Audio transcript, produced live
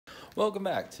Welcome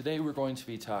back. Today we're going to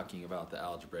be talking about the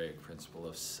algebraic principle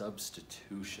of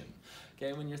substitution.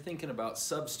 Okay, when you're thinking about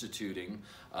substituting,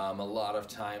 a lot of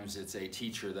times it's a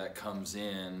teacher that comes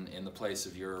in the place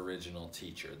of your original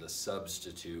teacher, the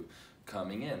substitute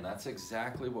coming in. That's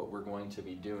exactly what we're going to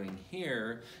be doing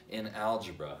here in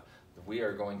algebra. We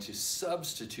are going to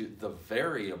substitute the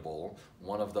variable,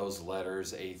 one of those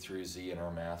letters A through Z in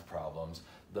our math problems,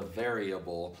 the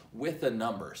variable with a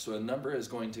number. So a number is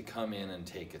going to come in and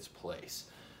take its place.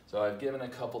 So I've given a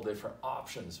couple different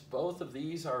options. Both of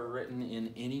these are written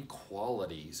in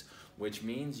inequalities, which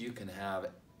means you can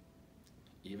have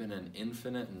even an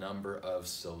infinite number of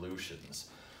solutions.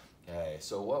 Okay,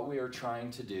 so what we are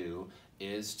trying to do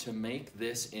is to make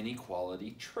this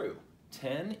inequality true.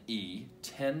 10e,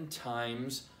 10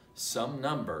 times some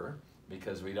number,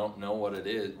 because we don't know what it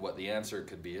is, what the answer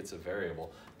could be, it's a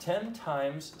variable. 10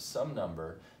 times some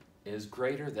number is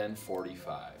greater than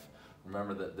 45.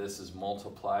 Remember that this is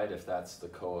multiplied if that's the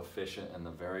coefficient and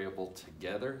the variable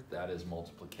together, that is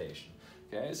multiplication.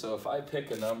 Okay, so if I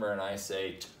pick a number and I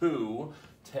say 2,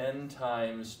 10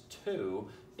 times 2,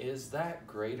 is that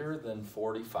greater than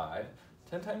 45?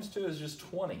 10 times 2 is just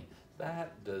 20.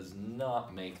 That does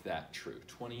not make that true.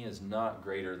 20 is not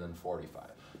greater than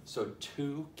 45. So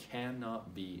 2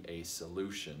 cannot be a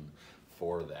solution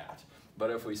for that. But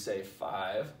if we say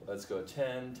 5, let's go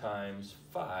 10 times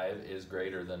 5 is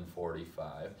greater than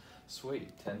 45.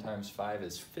 Sweet, 10 times 5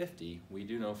 is 50. We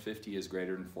do know 50 is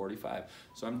greater than 45.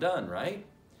 So I'm done, right?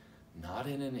 Not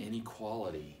in an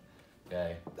inequality,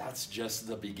 okay? That's just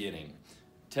the beginning.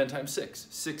 10 times 6,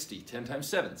 60. 10 times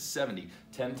 7, 70.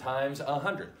 10 times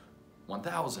 100.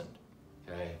 1,000,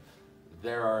 okay?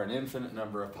 There are an infinite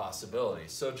number of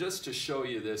possibilities. So just to show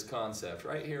you this concept,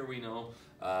 right here we know,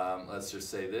 let's just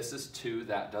say this is 2,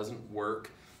 that doesn't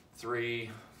work. 3,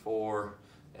 4,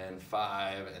 and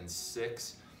 5, and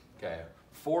 6. Okay,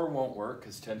 4 won't work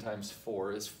because 10 times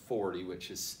 4 is 40,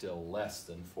 which is still less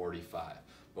than 45.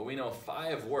 But we know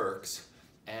 5 works,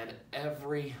 and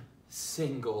every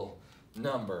single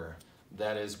number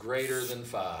that is greater than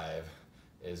 5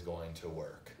 is going to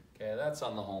work. Okay, that's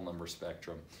on the whole number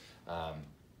spectrum.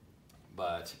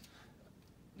 But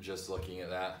just looking at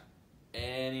that,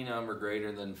 any number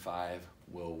greater than 5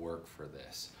 will work for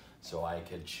this. So I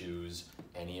could choose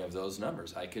any of those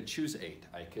numbers. I could choose 8.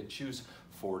 I could choose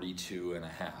 42 and a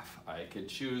half. I could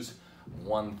choose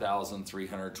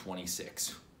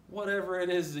 1,326. Whatever it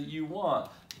is that you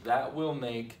want, that will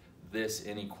make this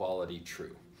inequality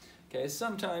true. Okay,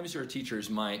 sometimes your teachers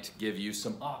might give you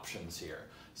some options here.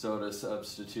 So to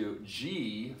substitute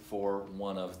G for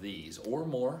one of these or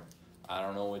more, I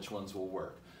don't know which ones will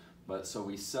work. But so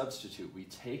we substitute, we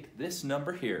take this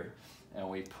number here and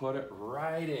we put it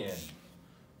right in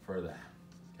for that,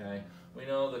 okay? We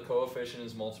know the coefficient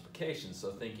is multiplication,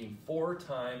 so thinking 4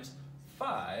 times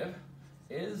 5,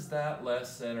 is that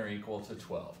less than or equal to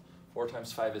 12? 4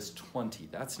 times 5 is 20,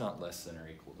 that's not less than or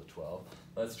equal to 12.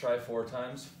 Let's try 4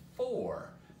 times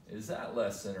 4, is that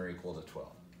less than or equal to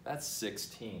 12? That's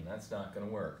 16, that's not gonna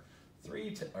work.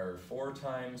 4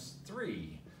 times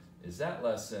 3, is that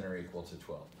less than or equal to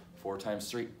 12? 4 times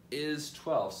 3 is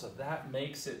 12, so that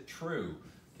makes it true.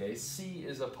 Okay, C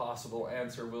is a possible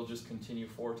answer. We'll just continue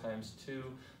 4 times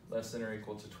 2, less than or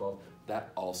equal to 12.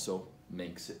 That also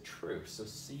makes it true. So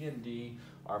C and D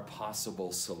are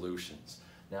possible solutions.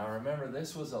 Now remember,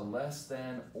 this was a less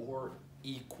than or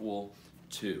equal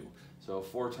to. So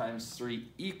 4 times 3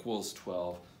 equals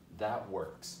 12, that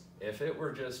works. If it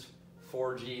were just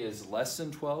 4G is less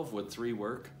than 12, would 3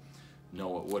 work?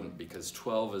 No, it wouldn't, because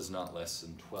 12 is not less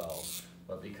than 12.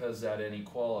 But because that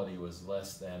inequality was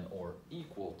less than or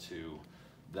equal to,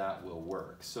 that will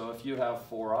work. So if you have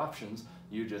 4 options,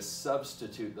 you just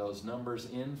substitute those numbers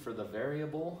in for the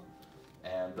variable,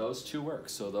 and those 2 work.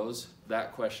 So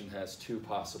that question has 2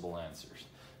 possible answers.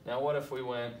 Now what if we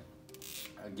went,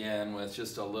 again, with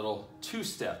just a little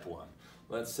 2-step one?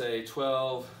 Let's say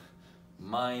 12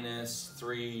 minus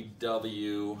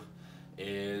 3w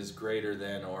is greater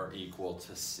than or equal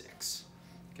to 6.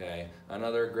 Okay,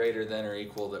 another greater than or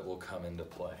equal that will come into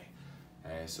play.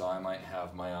 Okay, so I might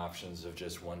have my options of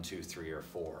just 1, 2, 3, or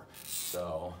 4.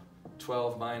 So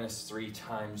 12 minus 3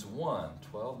 times 1.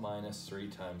 12 minus 3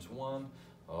 times 1.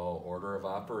 Oh, order of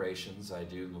operations, I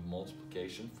do the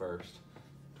multiplication first.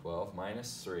 12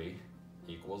 minus 3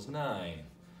 equals 9.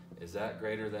 Is that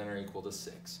greater than or equal to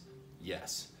 6?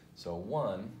 Yes. So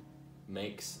 1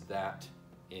 makes that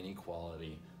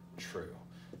inequality true.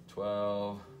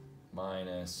 12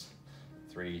 minus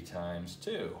 3 times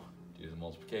 2. Do the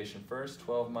multiplication first.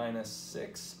 12 minus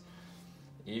 6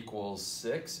 equals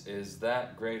 6. Is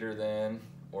that greater than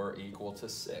or equal to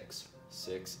 6?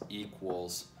 6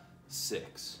 equals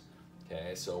 6.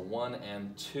 Okay, so 1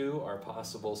 and 2 are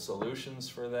possible solutions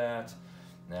for that.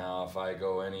 Now if I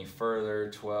go any further,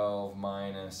 12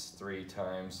 minus 3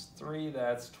 times 3,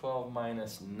 that's 12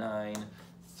 minus 9.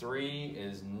 3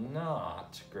 is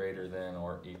not greater than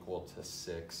or equal to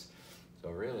 6. So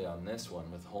really on this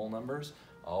one with whole numbers,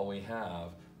 all we have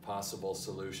possible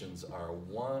solutions are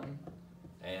 1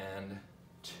 and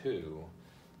 2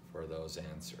 for those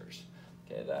answers.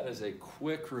 Okay, that is a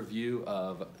quick review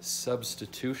of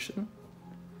substitution.